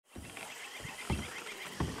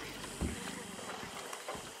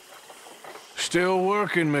Still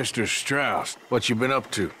working, Mr. Strauss. What you been up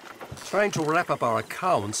to? Trying to wrap up our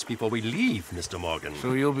accounts before we leave, Mr. Morgan.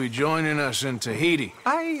 So you'll be joining us in Tahiti?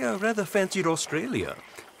 I rather fancied Australia.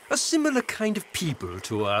 A similar kind of people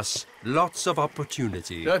to us. Lots of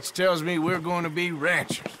opportunity. Dutch tells me we're going to be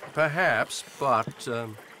ranchers. Perhaps, but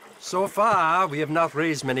so far we have not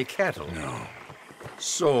raised many cattle. No.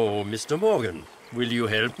 So, Mr. Morgan, will you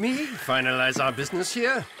help me finalize our business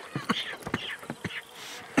here?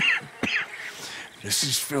 This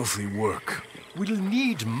is filthy work. We'll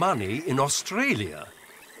need money in Australia.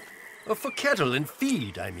 For cattle and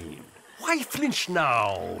feed, I mean. Why flinch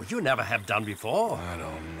now? You never have done before. I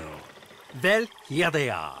don't know. Well, here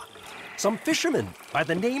they are. Some fishermen by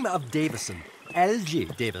the name of Davison, L.J.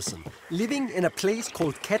 Davison, living in a place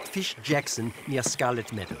called Catfish Jackson near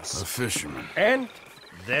Scarlet Meadows. A fisherman. And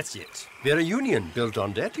that's it. We're a union built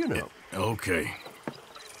on that, you know. Okay.